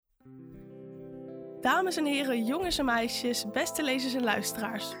Dames en heren, jongens en meisjes, beste lezers en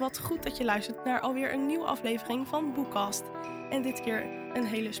luisteraars. Wat goed dat je luistert naar alweer een nieuwe aflevering van Boekkast. En dit keer een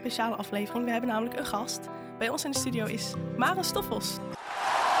hele speciale aflevering. We hebben namelijk een gast. Bij ons in de studio is Maren Stoffels.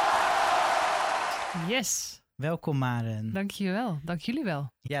 Yes. Welkom Maren. Dank je wel. Dank jullie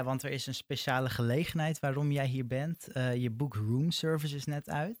wel. Ja, want er is een speciale gelegenheid waarom jij hier bent. Je boek Room Service is net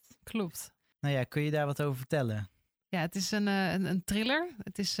uit. Klopt. Nou ja, kun je daar wat over vertellen? Ja, het is een thriller.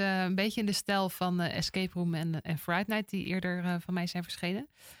 Het is een beetje in de stijl van Escape Room en Fright Night die eerder van mij zijn verschenen.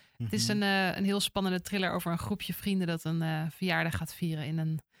 Mm-hmm. Het is een heel spannende thriller over een groepje vrienden dat een verjaardag gaat vieren in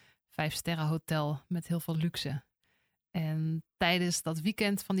een 5-sterren hotel met heel veel luxe. En tijdens dat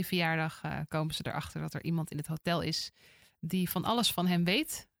weekend van die verjaardag komen ze erachter dat er iemand in het hotel is die van alles van hen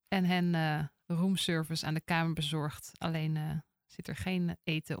weet en hen roomservice aan de kamer bezorgt. Alleen zit er geen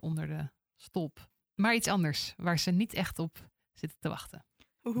eten onder de stolp. Maar iets anders, waar ze niet echt op zitten te wachten.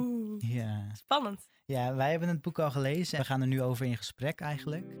 Oeh, ja. Spannend. Ja, wij hebben het boek al gelezen en we gaan er nu over in gesprek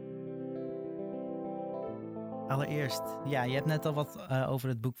eigenlijk. Allereerst, ja, je hebt net al wat over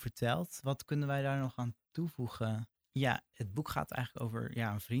het boek verteld. Wat kunnen wij daar nog aan toevoegen? Ja, het boek gaat eigenlijk over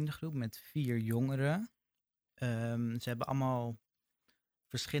een vriendengroep met 4 jongeren. Ze hebben allemaal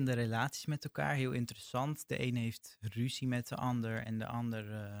verschillende relaties met elkaar, heel interessant. De een heeft ruzie met de ander en de ander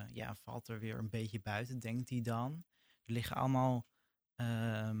valt er weer een beetje buiten, denkt hij dan. Er liggen allemaal,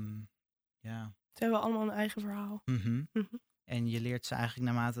 Ze hebben allemaal een eigen verhaal. Mm-hmm. Mm-hmm. En je leert ze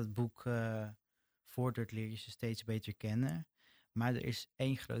eigenlijk naarmate het boek vordert, leer je ze steeds beter kennen. Maar er is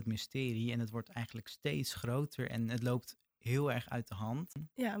 1 groot mysterie en het wordt eigenlijk steeds groter en het loopt heel erg uit de hand.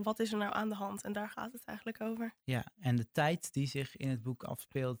 Ja, en wat is er nou aan de hand? En daar gaat het eigenlijk over. Ja, en de tijd die zich in het boek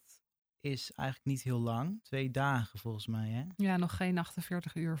afspeelt is eigenlijk niet heel lang. 2 dagen volgens mij, hè? Ja, nog geen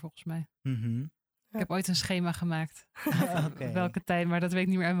 48 uur volgens mij. Mm-hmm. Ja. Ik heb ooit een schema gemaakt. Okay. Welke tijd, maar dat weet ik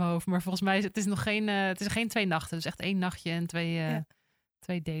niet meer uit mijn hoofd. Maar volgens mij is het nog geen 2 nachten. Dus echt 1 nachtje en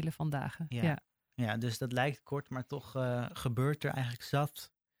 2 delen van dagen. Ja, dus dat lijkt kort, maar toch gebeurt er eigenlijk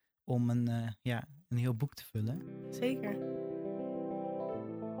zat om een heel boek te vullen. Zeker.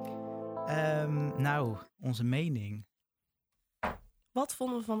 Onze mening. Wat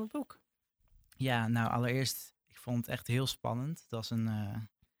vonden we van het boek? Ja, allereerst, ik vond het echt heel spannend. Het was een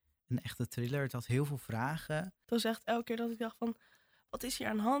echte thriller. Het had heel veel vragen. Het was echt elke keer dat ik dacht van, wat is hier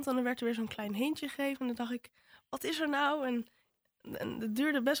aan de hand? En dan werd er weer zo'n klein hintje gegeven. En dan dacht ik, wat is er nou? En het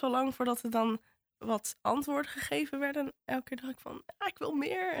duurde best wel lang voordat er dan wat antwoorden gegeven werden. En elke keer dacht ik van, ik wil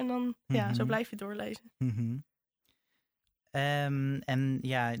meer. En dan, zo blijf je doorlezen. Mm-hmm.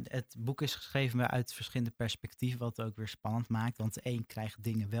 Het boek is geschreven uit verschillende perspectieven, wat ook weer spannend maakt. Want de een krijgt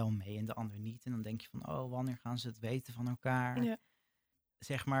dingen wel mee en de ander niet. En dan denk je van, wanneer gaan ze het weten van elkaar? Ja.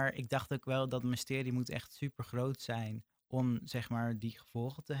 Zeg maar, ik dacht ook wel dat het mysterie moet echt super groot zijn om, zeg maar, die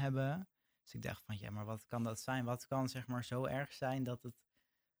gevolgen te hebben. Dus ik dacht van, maar wat kan dat zijn? Wat kan, zeg maar, zo erg zijn dat het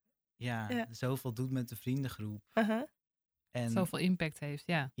zoveel doet met de vriendengroep? Uh-huh. En zoveel impact heeft,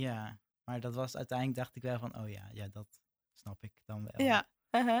 ja. Ja, maar dat was uiteindelijk, dacht ik wel van, dat snap ik dan wel. Ja.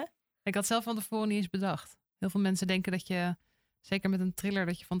 Uh-huh. Ik had zelf van tevoren niet eens bedacht. Heel veel mensen denken dat je, zeker met een thriller,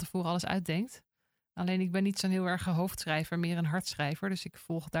 dat je van tevoren alles uitdenkt. Alleen ik ben niet zo'n heel erg hoofdschrijver, meer een hartschrijver. Dus ik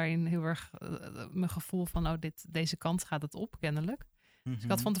volg daarin heel erg mijn gevoel van, deze kant gaat het op, kennelijk. Mm-hmm. Dus ik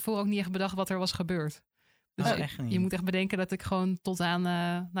had van tevoren ook niet echt bedacht wat er was gebeurd. Dus je moet echt bedenken dat ik gewoon tot aan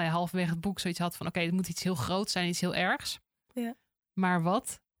halverwege het boek zoiets had van, het moet iets heel groots zijn, iets heel ergs. Ja. Maar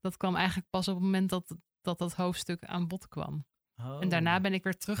wat? Dat kwam eigenlijk pas op het moment dat hoofdstuk aan bod kwam. Oh. En daarna ben ik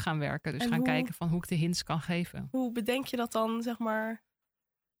weer terug gaan werken. Dus kijken van hoe ik de hints kan geven. Hoe bedenk je dat dan, zeg maar?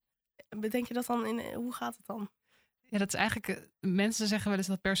 Hoe gaat het dan? Ja, dat is eigenlijk, mensen zeggen wel eens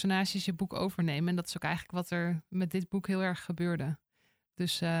dat personages je boek overnemen. En dat is ook eigenlijk wat er met dit boek heel erg gebeurde.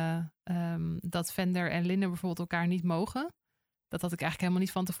 Dus dat Vender en Linne bijvoorbeeld elkaar niet mogen. Dat had ik eigenlijk helemaal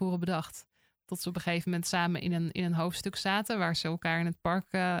niet van tevoren bedacht. Tot ze op een gegeven moment samen in een hoofdstuk zaten. Waar ze elkaar in het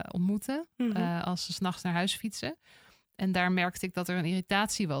park ontmoeten. Mm-hmm. Als ze 's nachts naar huis fietsen. En daar merkte ik dat er een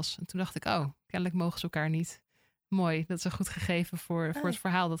irritatie was. En toen dacht ik, kennelijk mogen ze elkaar niet. Mooi, dat is een goed gegeven voor het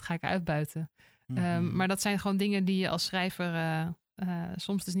verhaal. Dat ga ik uitbuiten. Mm-hmm. Maar dat zijn gewoon dingen die je als schrijver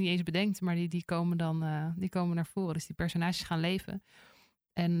soms dus niet eens bedenkt. Maar die komen dan naar voren. Dus die personages gaan leven.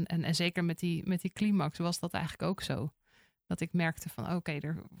 En zeker met die climax was dat eigenlijk ook zo. Dat ik merkte van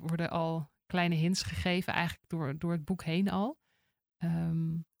er worden al kleine hints gegeven eigenlijk door het boek heen al.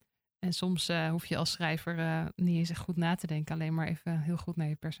 En soms hoef je als schrijver niet eens echt goed na te denken. Alleen maar even heel goed naar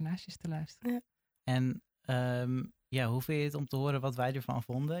je personages te luisteren. Ja. En hoe vind je het om te horen wat wij ervan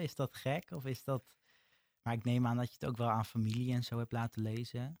vonden? Is dat gek of is dat... Maar ik neem aan dat je het ook wel aan familie en zo hebt laten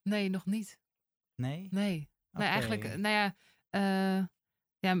lezen. Nee, nog niet. Nee? Nee, Okay. eigenlijk,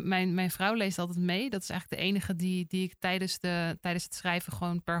 Ja, mijn vrouw leest altijd mee. Dat is eigenlijk de enige die ik tijdens het schrijven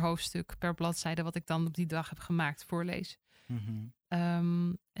gewoon per hoofdstuk, per bladzijde, wat ik dan op die dag heb gemaakt, voorlees. Mm-hmm.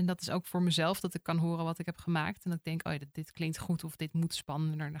 En dat is ook voor mezelf, dat ik kan horen wat ik heb gemaakt. En dat ik denk, oh ja, dit klinkt goed of dit moet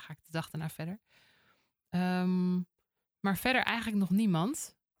spannender. Dan ga ik de dag daarna verder. Maar verder eigenlijk nog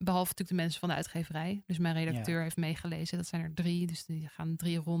niemand. Behalve natuurlijk de mensen van de uitgeverij. Dus mijn redacteur heeft meegelezen. Dat zijn er 3. Dus die gaan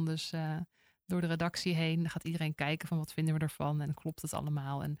 3 rondes door de redactie heen. Dan gaat iedereen kijken van wat vinden we ervan. En klopt het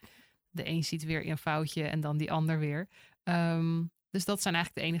allemaal. En de een ziet weer een foutje en dan die ander weer. Dus dat zijn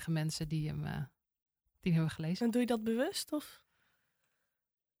eigenlijk de enige mensen die hem hebben gelezen. En doe je dat bewust? Of?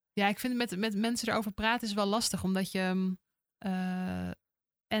 Ja, ik vind met mensen erover praten is wel lastig. Omdat je...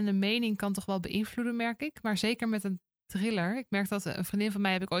 en de mening kan toch wel beïnvloeden, merk ik. Maar zeker met een thriller. Ik merk dat een vriendin van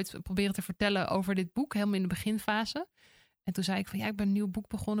mij heb ik ooit proberen te vertellen over dit boek. Helemaal in de beginfase. En toen zei ik van ik ben een nieuw boek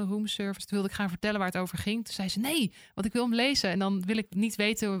begonnen, Room Service. Toen wilde ik gaan vertellen waar het over ging. Toen zei ze nee, want ik wil hem lezen. En dan wil ik niet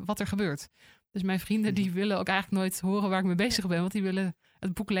weten wat er gebeurt. Dus mijn vrienden die willen ook eigenlijk nooit horen waar ik mee bezig ben. Want die willen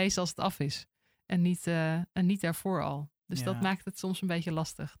het boek lezen als het af is. En niet daarvoor al. Dus dat maakt het soms een beetje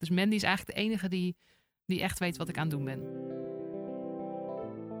lastig. Dus Mandy is eigenlijk de enige die echt weet wat ik aan het doen ben.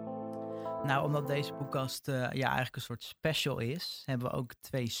 Nou, omdat deze boekkast eigenlijk een soort special is, hebben we ook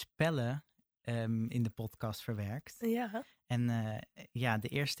 2 spellen in de podcast verwerkt. Ja. En de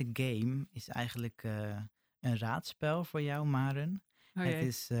eerste game is eigenlijk een raadspel voor jou, Maren.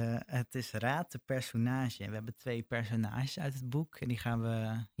 Het is Raad de personage. We hebben 2 personages uit het boek. En die gaan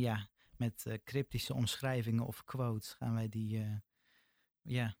we met cryptische omschrijvingen of quotes gaan wij die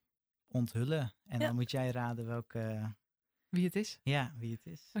onthullen. En dan moet jij raden welke... Wie het is? Ja, wie het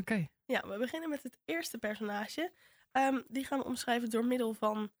is. Oké. Ja, we beginnen met het eerste personage. Die gaan we omschrijven door middel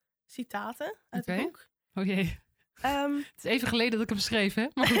van citaten uit het boek. Oh jee. Het is even geleden dat ik hem schreef, hè?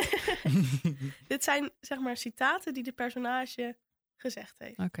 Maar goed. Dit zijn, zeg maar, citaten die de personage gezegd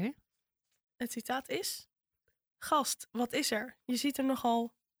heeft. Oké. Het citaat is... Gast, wat is er? Je ziet er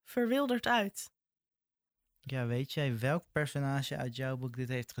nogal verwilderd uit. Ja, weet jij welk personage uit jouw boek dit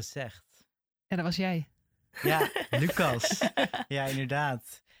heeft gezegd? Ja, dat was jij. Ja, Lucas. Ja,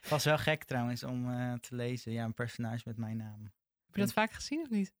 inderdaad. Het was wel gek trouwens om te lezen. Ja, een personage met mijn naam. Heb je dat vaak gezien of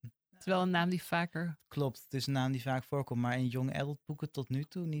niet? Het is wel een naam die vaker... Klopt, het is een naam die vaak voorkomt. Maar in young adult boeken tot nu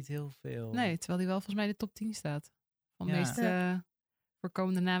toe niet heel veel. Nee, terwijl die wel volgens mij in de top 10 staat. Van de meest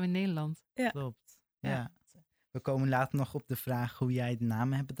voorkomende naam in Nederland. Ja. Klopt, ja. We komen later nog op de vraag hoe jij de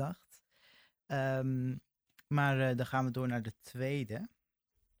naam hebt bedacht. Maar dan gaan we door naar de tweede.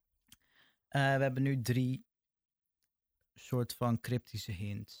 We hebben nu 3 soort van cryptische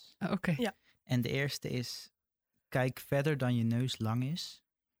hints. Oké. Ja. En de eerste is, kijk verder dan je neus lang is.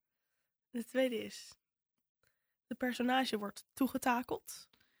 De tweede is... De personage wordt toegetakeld.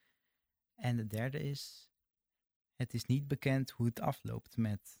 En de derde is, het is niet bekend hoe het afloopt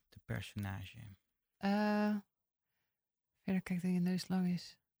met de personage. Verder kijk dat je neus lang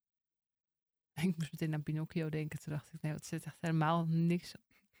is. Ik moest meteen aan Pinocchio denken. Toen dacht ik, nee, wat zit echt helemaal niks.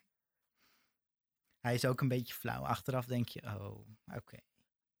 Hij is ook een beetje flauw. Achteraf denk je, oh, oké.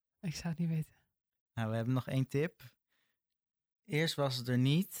 Ik zou het niet weten. Nou, we hebben nog 1 tip. Eerst was het er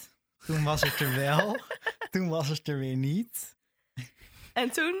niet. Toen was het er wel. Toen was het er weer niet.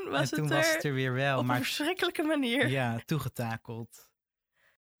 En toen was het er weer wel. Op een verschrikkelijke manier. Ja, toegetakeld.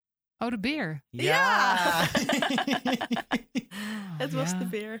 Oh, de beer. Ja! Het was de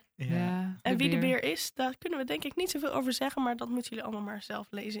beer. Ja, en wie de beer is, daar kunnen we denk ik niet zoveel over zeggen. Maar dat moeten jullie allemaal maar zelf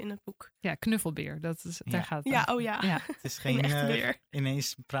lezen in het boek. Ja, knuffelbeer. Daar gaat het ja, om. oh ja. Het is geen echte beer.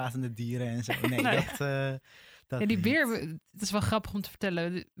 Ineens pratende dieren en zo. Nee, Nee. dat die niet. beer, het is wel grappig om te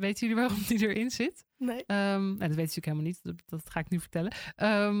vertellen. Weten jullie waarom die erin zit? Nee. Dat weet je natuurlijk helemaal niet. Dat ga ik nu vertellen.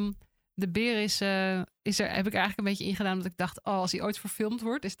 De beer is er, heb ik eigenlijk een beetje ingedaan. Omdat ik dacht, als hij ooit verfilmd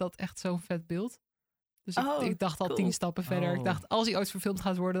wordt, is dat echt zo'n vet beeld. Dus ik dacht al 10 stappen verder. Ik dacht, als hij ooit verfilmd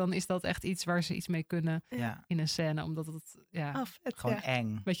gaat worden, dan is dat echt iets waar ze iets mee kunnen in een scène. Omdat het vet, gewoon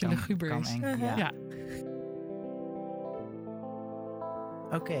eng. Een beetje luguber is. Eng, ja.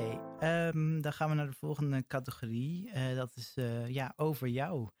 Oké, dan gaan we naar de volgende categorie. Dat is over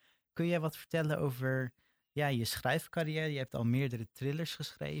jou. Kun jij wat vertellen over je schrijfcarrière? Je hebt al meerdere thrillers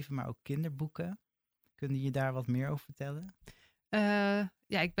geschreven, maar ook kinderboeken. Kun je daar wat meer over vertellen?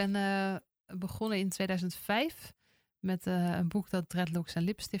 Ik ben begonnen in 2005 met een boek dat Dreadlocks en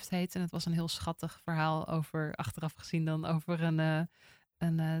Lipstift heet. En het was een heel schattig verhaal over, achteraf gezien dan, over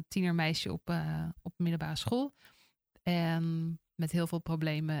een tienermeisje op middelbare school. En met heel veel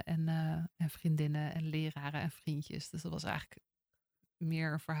problemen en vriendinnen en leraren en vriendjes. Dus dat was eigenlijk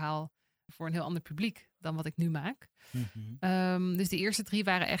meer een verhaal voor een heel ander publiek dan wat ik nu maak. Mhm. Dus de eerste 3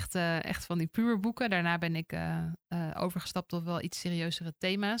 waren echt van die puberboeken. Daarna ben ik overgestapt tot wel iets serieuzere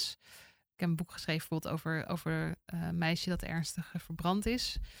thema's. Ik heb een boek geschreven bijvoorbeeld over een meisje dat ernstig verbrand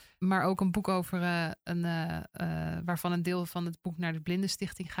is. Maar ook een boek over waarvan een deel van het boek naar de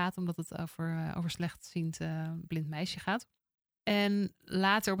Blindenstichting gaat. Omdat het over slechtziend blind meisje gaat. En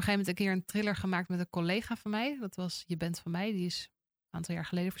later op een gegeven moment een keer een thriller gemaakt met een collega van mij. Dat was Je bent van mij. Die is een aantal jaar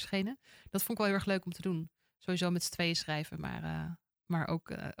geleden verschenen. Dat vond ik wel heel erg leuk om te doen. Sowieso met z'n tweeën schrijven, maar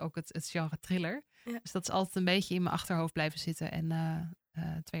ook het genre thriller. Ja. Dus dat is altijd een beetje in mijn achterhoofd blijven zitten. En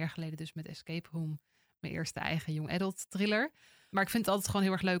 2 jaar geleden dus met Escape Room mijn eerste eigen young adult thriller. Maar ik vind het altijd gewoon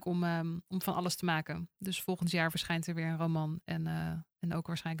heel erg leuk om van alles te maken. Dus volgend jaar verschijnt er weer een roman en ook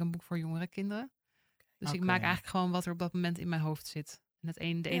waarschijnlijk een boek voor jongere kinderen. Dus ik maak eigenlijk gewoon wat er op dat moment in mijn hoofd zit.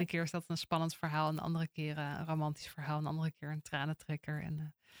 En de ene keer is dat een spannend verhaal, en de andere keer een romantisch verhaal, en de andere keer een tranentrekker.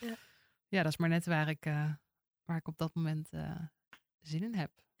 En dat is maar net waar ik op dat moment zin in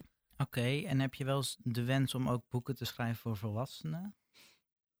heb. Oké, en heb je wel eens de wens om ook boeken te schrijven voor volwassenen?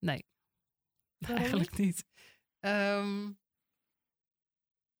 Nee, Waarom eigenlijk niet.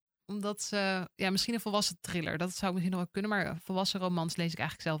 Omdat ze, misschien een volwassen thriller, dat zou misschien nog wel kunnen, maar volwassen romans lees ik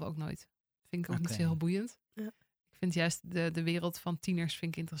eigenlijk zelf ook nooit. Vind ik ook niet zo heel boeiend. Ja. Ik vind juist de wereld van tieners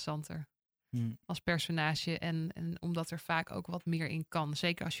vind ik interessanter. Als personage. En omdat er vaak ook wat meer in kan.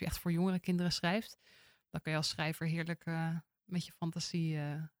 Zeker als je echt voor jongere kinderen schrijft. Dan kan je als schrijver heerlijk met je fantasie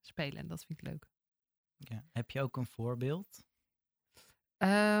spelen. En dat vind ik leuk. Ja. Heb je ook een voorbeeld?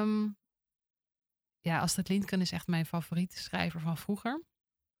 Astrid Lindgren is echt mijn favoriete schrijver van vroeger.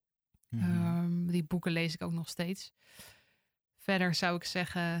 Die boeken lees ik ook nog steeds. Verder zou ik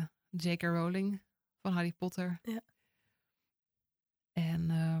zeggen J.K. Rowling van Harry Potter. Ja.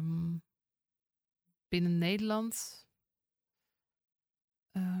 En binnen Nederland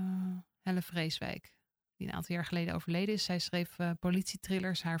Helle Vreeswijk, die een aantal jaar geleden overleden is. Zij schreef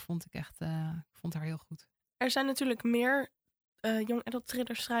politietrillers. Ik vond haar heel goed. Er zijn natuurlijk meer young adult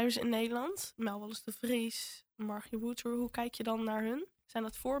thriller schrijvers in Nederland. Mel Wallace de Vries, Margie Wooter. Hoe kijk je dan naar hun? Zijn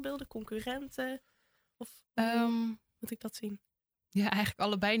dat voorbeelden, concurrenten? Of moet ik dat zien? Ja, eigenlijk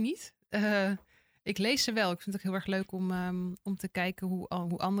allebei niet. Ik lees ze wel. Ik vind het ook heel erg leuk om te kijken hoe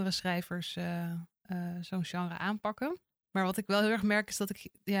andere schrijvers zo'n genre aanpakken. Maar wat ik wel heel erg merk is dat ik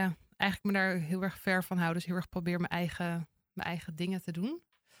eigenlijk me daar heel erg ver van hou. Dus heel erg probeer mijn eigen dingen te doen.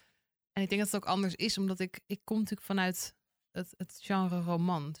 En ik denk dat het ook anders is, omdat ik kom natuurlijk vanuit het genre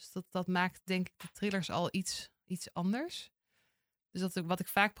roman. Dus dat maakt denk ik de thrillers al iets anders. Dus wat ik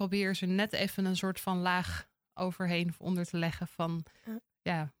vaak probeer is er net even een soort van laag overheen of onder te leggen van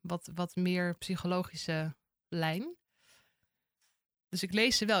wat meer psychologische lijn. Dus ik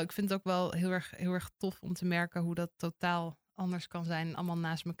lees ze wel. Ik vind het ook wel heel erg tof om te merken hoe dat totaal anders kan zijn en allemaal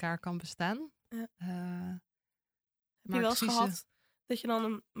naast elkaar kan bestaan. Ja. Heb Maar je wel eens gehad dat je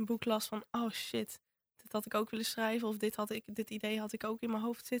dan een boek las van oh shit, dit had ik ook willen schrijven of dit idee had ik ook in mijn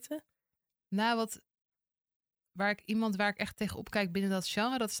hoofd zitten? Nou, waar ik echt tegenop kijk binnen dat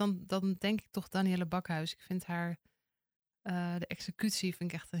genre, dat is dan denk ik toch Danielle Bakhuis. Ik vind haar, de executie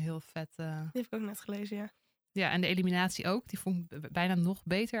vind ik echt een heel vet. Die heb ik ook net gelezen, ja. Ja, en de eliminatie ook. Die vond ik bijna nog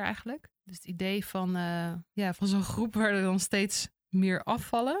beter eigenlijk. Dus het idee van zo'n groep waar er dan steeds meer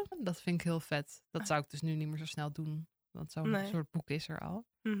afvallen, dat vind ik heel vet. Dat zou ik dus nu niet meer zo snel doen. Want zo'n soort boek is er al.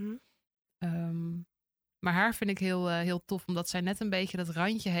 Mm-hmm. Maar haar vind ik heel tof, omdat zij net een beetje dat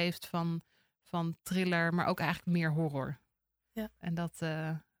randje heeft van thriller, maar ook eigenlijk meer horror. Ja. En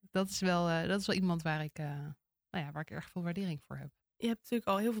dat is wel iemand waar ik erg veel waardering voor heb. Je hebt natuurlijk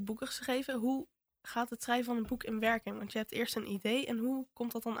al heel veel boeken geschreven. Hoe gaat het schrijven van een boek in werking? Want je hebt eerst een idee en hoe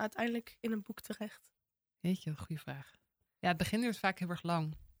komt dat dan uiteindelijk in een boek terecht? Jeetje, een goede vraag. Ja, het begin duurt vaak heel erg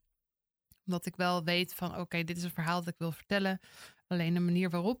lang. Omdat ik wel weet van oké, dit is een verhaal dat ik wil vertellen. Alleen de manier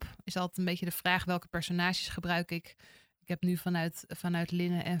waarop is altijd een beetje de vraag welke personages gebruik ik. Ik heb nu vanuit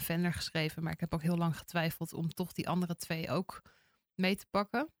Linne en Vender geschreven, maar ik heb ook heel lang getwijfeld om toch die andere 2 ook mee te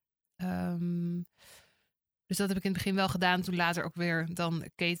pakken. Dus dat heb ik in het begin wel gedaan. Toen later ook weer dan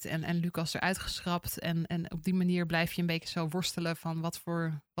Kate en Lucas eruit geschrapt. En op die manier blijf je een beetje zo worstelen van wat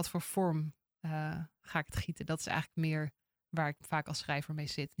voor vorm ga ik het gieten. Dat is eigenlijk meer waar ik vaak als schrijver mee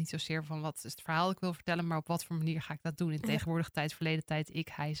zit. Niet zozeer van wat is het verhaal dat ik wil vertellen, maar op wat voor manier ga ik dat doen. In tegenwoordige tijd, verleden tijd, ik,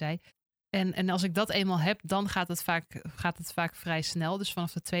 hij, zij. En als ik dat eenmaal heb, dan gaat het vaak vrij snel. Dus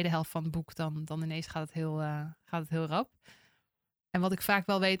vanaf de tweede helft van het boek, dan ineens gaat het heel rap. En wat ik vaak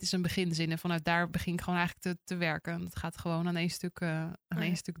wel weet, is een beginzin. En vanuit daar begin ik gewoon eigenlijk te werken. Dat gaat gewoon aan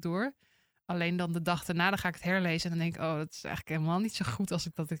één stuk door. Alleen dan de dag daarna, dan ga ik het herlezen. En dan denk ik, dat is eigenlijk helemaal niet zo goed als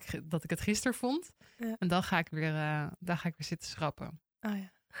dat ik het gisteren vond. Ja. En dan ga ik weer zitten schrappen. Oh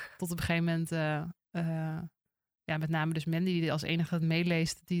ja. Tot op een gegeven moment, met name dus Mandy die als enige het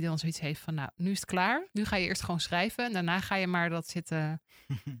meeleest, die dan zoiets heeft van, nou, nu is het klaar. Nu ga je eerst gewoon schrijven. En daarna ga je maar dat zitten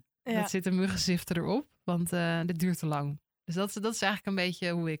muggenziften erop. Want dit duurt te lang. Dus dat is eigenlijk een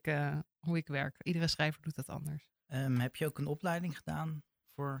beetje hoe ik werk. Iedere schrijver doet dat anders. Heb je ook een opleiding gedaan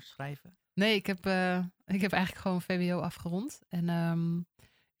voor schrijven? Nee, ik heb eigenlijk gewoon VWO afgerond. En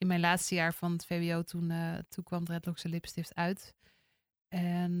in mijn laatste jaar van het VWO, toen kwam Dreadlockse lipstift uit.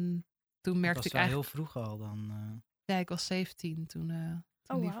 En toen merkte ik eigenlijk... heel vroeg al dan? Ja, ik was 17 toen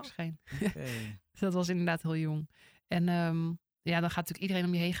die verscheen. Okay. Dus dat was inderdaad heel jong. En dan gaat natuurlijk iedereen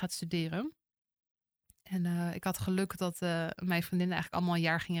om je heen gaat studeren. En ik had geluk dat mijn vriendinnen eigenlijk allemaal een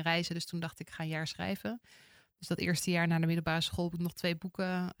jaar gingen reizen. Dus toen dacht ik, ga een jaar schrijven. Dus dat eerste jaar na de middelbare school heb ik nog 2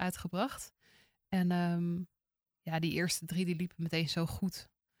 boeken uitgebracht. En die eerste 3 die liepen meteen zo goed.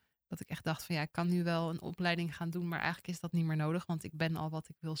 Dat ik echt dacht van ik kan nu wel een opleiding gaan doen. Maar eigenlijk is dat niet meer nodig. Want ik ben al wat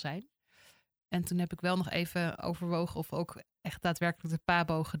ik wil zijn. En toen heb ik wel nog even overwogen of ook echt daadwerkelijk de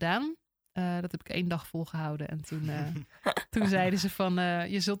PABO gedaan. Dat heb ik 1 dag volgehouden. En toen zeiden ze van,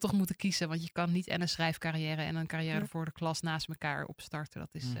 je zult toch moeten kiezen. Want je kan niet en een schrijfcarrière en een carrière voor de klas naast elkaar opstarten.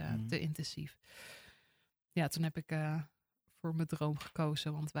 Dat is te intensief. Ja, toen heb ik voor mijn droom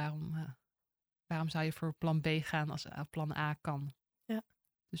gekozen. Want waarom zou je voor plan B gaan als plan A kan? Ja.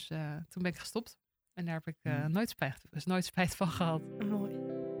 Dus toen ben ik gestopt. En daar heb ik nooit spijt van gehad. Mooi.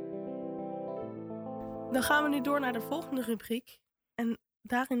 Dan gaan we nu door naar de volgende rubriek. En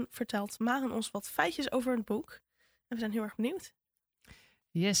daarin vertelt Maren ons wat feitjes over het boek. En we zijn heel erg benieuwd.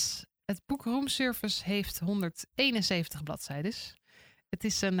 Yes, het boek Roomservice heeft 171 bladzijden. Het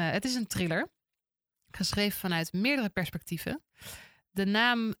is een thriller. Geschreven vanuit meerdere perspectieven. De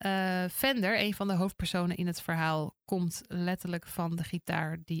naam Fender, een van de hoofdpersonen in het verhaal, komt letterlijk van de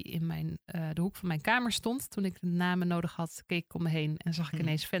gitaar die in de hoek van mijn kamer stond. Toen ik de namen nodig had, keek ik om me heen en zag ik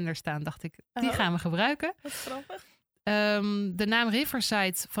ineens Fender staan. Dacht ik, die gaan we gebruiken. Wat grappig. De naam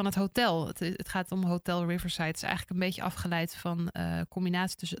Riverside van het hotel. Het gaat om Hotel Riverside. Het is eigenlijk een beetje afgeleid van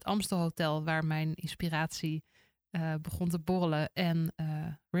combinatie tussen het Amstel Hotel, waar mijn inspiratie begon te borrelen, en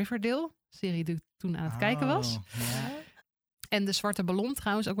Riverdale, serie die ik toen aan het kijken was. Ja. En de zwarte ballon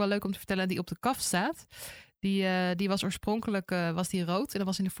trouwens, ook wel leuk om te vertellen, die op de kaft staat. Die was oorspronkelijk was die rood en dat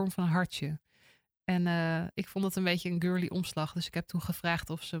was in de vorm van een hartje. En ik vond het een beetje een girly omslag. Dus ik heb toen gevraagd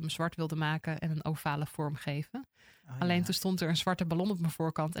of ze hem zwart wilden maken en een ovale vorm geven. Alleen toen stond er een zwarte ballon op mijn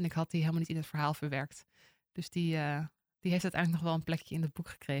voorkant en ik had die helemaal niet in het verhaal verwerkt. Dus die heeft uiteindelijk nog wel een plekje in het boek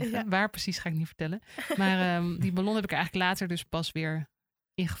gekregen. Ja. Waar precies ga ik niet vertellen. Maar die ballon heb ik er eigenlijk later dus pas weer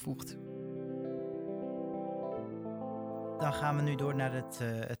ingevoegd. Dan gaan we nu door naar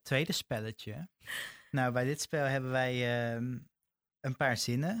het tweede spelletje. Nou, bij dit spel hebben wij een paar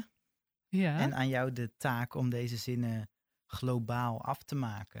zinnen. Ja. En aan jou de taak om deze zinnen globaal af te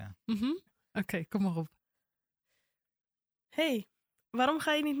maken. Mm-hmm. Oké, kom maar op. Hey, waarom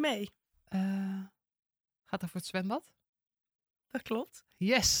ga je niet mee? Gaat dat voor het zwembad? Dat klopt.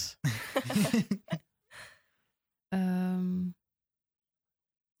 Yes!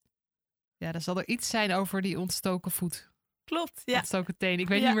 Ja, dan zal er iets zijn over die ontstoken voet. Klopt, ja. Ontstoken teen. Ik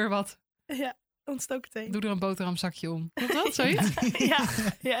weet niet meer wat. Ja, ontstoken teen. Doe er een boterhamzakje om. Klopt dat? Zoiets?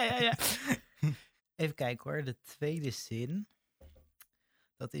 Ja. Even kijken hoor. De tweede zin.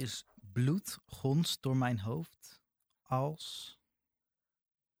 Dat is: bloed gonst door mijn hoofd als...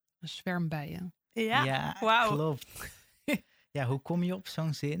 Een zwerm bijen. Ja, wauw. Klopt. Ja, hoe kom je op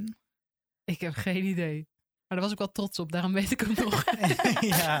zo'n zin? Ik heb geen idee. Maar daar was ik wel trots op. Daarom weet ik hem nog.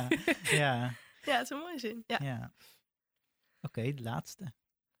 Ja. Ja, het is een mooie zin. Ja. Oké, de laatste.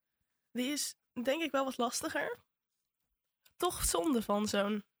 Die is denk ik wel wat lastiger. Toch zonde van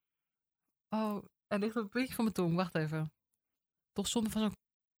zo'n... Oh, er ligt een puntje van mijn tong. Wacht even. Toch zonde van zo'n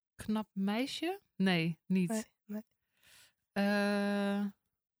knap meisje? Nee, niet. Nee.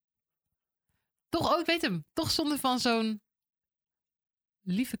 Toch, ik weet hem. Toch zonde van zo'n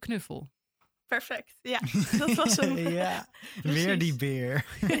lieve knuffel. Perfect, ja. Dat was hem. Ja, weer die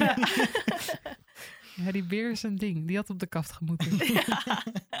beer. Ja. Ja, die beer is een ding. Die had op de kaft gemoeten. Ja.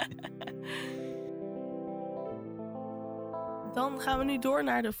 Dan gaan we nu door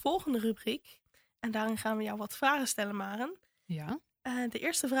naar de volgende rubriek. En daarin gaan we jou wat vragen stellen, Maren. Ja. De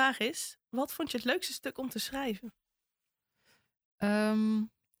eerste vraag is: wat vond je het leukste stuk om te schrijven?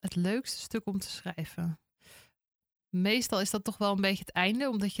 Het leukste stuk om te schrijven. Meestal is dat toch wel een beetje het einde,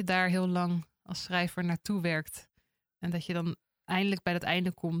 omdat je daar heel lang als schrijver naartoe werkt. En dat je dan eindelijk bij dat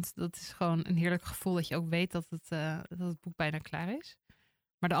einde komt. Dat is gewoon een heerlijk gevoel dat je ook weet dat het boek bijna klaar is.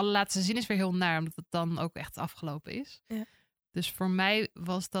 Maar de allerlaatste zin is weer heel naar, omdat het dan ook echt afgelopen is. Ja. Dus voor mij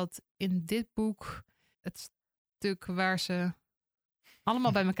was dat in dit boek het stuk waar ze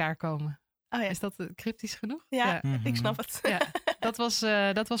Allemaal bij elkaar komen. Oh ja, Is dat cryptisch genoeg? ja, ik snap het. Ja,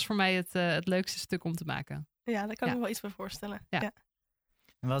 dat was voor mij het leukste stuk om te maken. Ja, daar kan ik me wel iets bij voorstellen. Ja. Ja.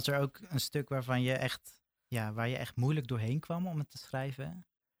 En was er ook een stuk waarvan je echt, waar je echt moeilijk doorheen kwam om het te schrijven?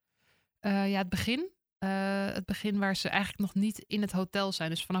 Het begin. Het begin waar ze eigenlijk nog niet in het hotel zijn.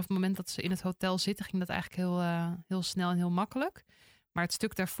 Dus vanaf het moment dat ze in het hotel zitten, ging dat eigenlijk heel snel en heel makkelijk. Maar het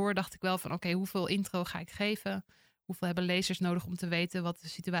stuk daarvoor dacht ik wel van oké, hoeveel intro ga ik geven? Hoeveel hebben lezers nodig om te weten wat de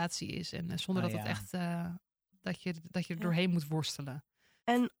situatie is? En zonder dat het echt dat je er doorheen moet worstelen.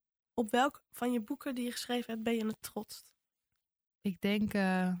 En op welk van je boeken die je geschreven hebt ben je het trotst? Ik denk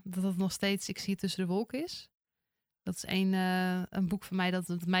dat het nog steeds Ik zie het tussen de wolken is. Dat is een boek van mij dat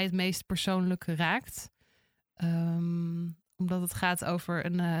het mij het meest persoonlijk raakt. Omdat het gaat over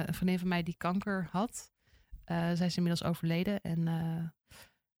een vriendin van mij die kanker had. Zij is inmiddels overleden. En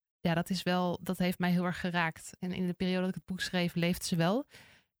dat heeft mij heel erg geraakt. En in de periode dat ik het boek schreef, leefde ze wel.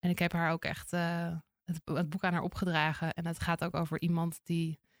 En ik heb haar ook echt het boek aan haar opgedragen. En het gaat ook over iemand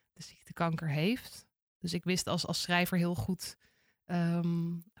die de ziekte kanker heeft. Dus ik wist als schrijver heel goed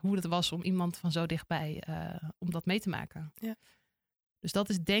hoe het was om iemand van zo dichtbij om dat mee te maken. Ja. Dus dat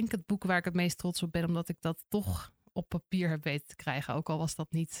is denk ik het boek waar ik het meest trots op ben, omdat ik dat toch op papier heb weten te krijgen. Ook al was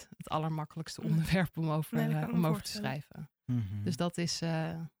dat niet het allermakkelijkste onderwerp om over te schrijven. Mm-hmm. Dus dat is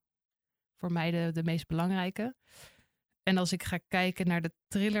voor mij de meest belangrijke. En als ik ga kijken naar de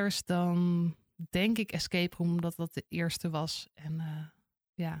thrillers, dan denk ik Escape Room, omdat dat de eerste was. En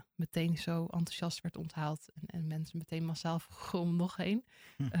meteen zo enthousiast werd onthaald. En mensen meteen massaal vroegen om nog heen.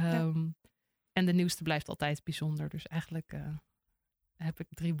 En de nieuwste blijft altijd bijzonder. Dus eigenlijk heb ik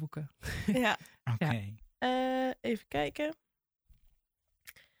 3 boeken. Ja. Oké. Even kijken.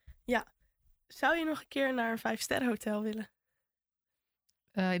 Ja. Zou je nog een keer naar een 5-sterren hotel willen?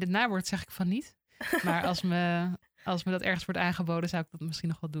 In het nawoord zeg ik van niet. Maar als me dat ergens wordt aangeboden, zou ik dat misschien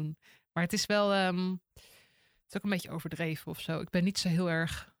nog wel doen. Maar het is wel... het is ook een beetje overdreven of zo. Ik ben niet zo heel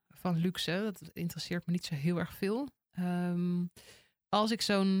erg van luxe. Dat interesseert me niet zo heel erg veel. Als ik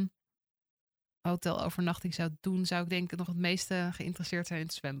zo'n hotelovernachting zou doen, zou ik denk ik nog het meeste geïnteresseerd zijn in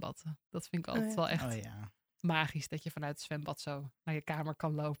het zwembad. Dat vind ik altijd wel echt magisch. Dat je vanuit het zwembad zo naar je kamer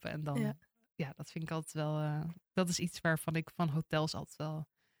kan lopen. En dan, dat vind ik altijd wel... dat is iets waarvan ik van hotels altijd wel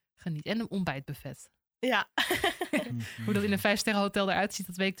geniet. En een ontbijtbuffet. Ja. Hoe dat in een 5-sterren hotel eruit ziet,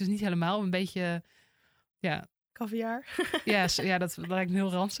 dat weet ik dus niet helemaal. Een beetje... Ja. Caviar. Dat lijkt me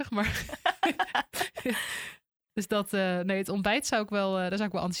heel ranzig, maar... Dus het ontbijt daar zou ik wel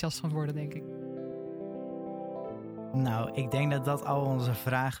enthousiast van worden, denk ik. Nou, ik denk dat al onze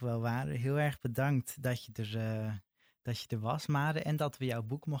vragen wel waren. Heel erg bedankt dat je er was, Maren. En dat we jouw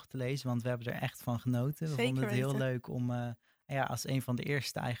boek mochten lezen, want we hebben er echt van genoten. We vonden het heel leuk om als een van de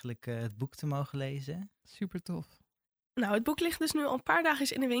eerste eigenlijk het boek te mogen lezen. Super tof. Nou, het boek ligt dus nu al een paar dagen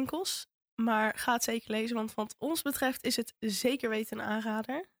in de winkels. Maar ga het zeker lezen, want wat ons betreft is het zeker weten een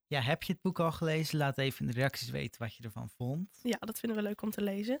aanrader. Ja, heb je het boek al gelezen? Laat even in de reacties weten wat je ervan vond. Ja, dat vinden we leuk om te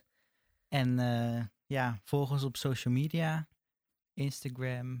lezen. En volg ons op social media.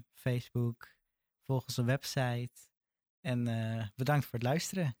 Instagram, Facebook. Volg onze website. En bedankt voor het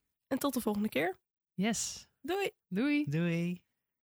luisteren. En tot de volgende keer. Yes. Doei. Doei. Doei.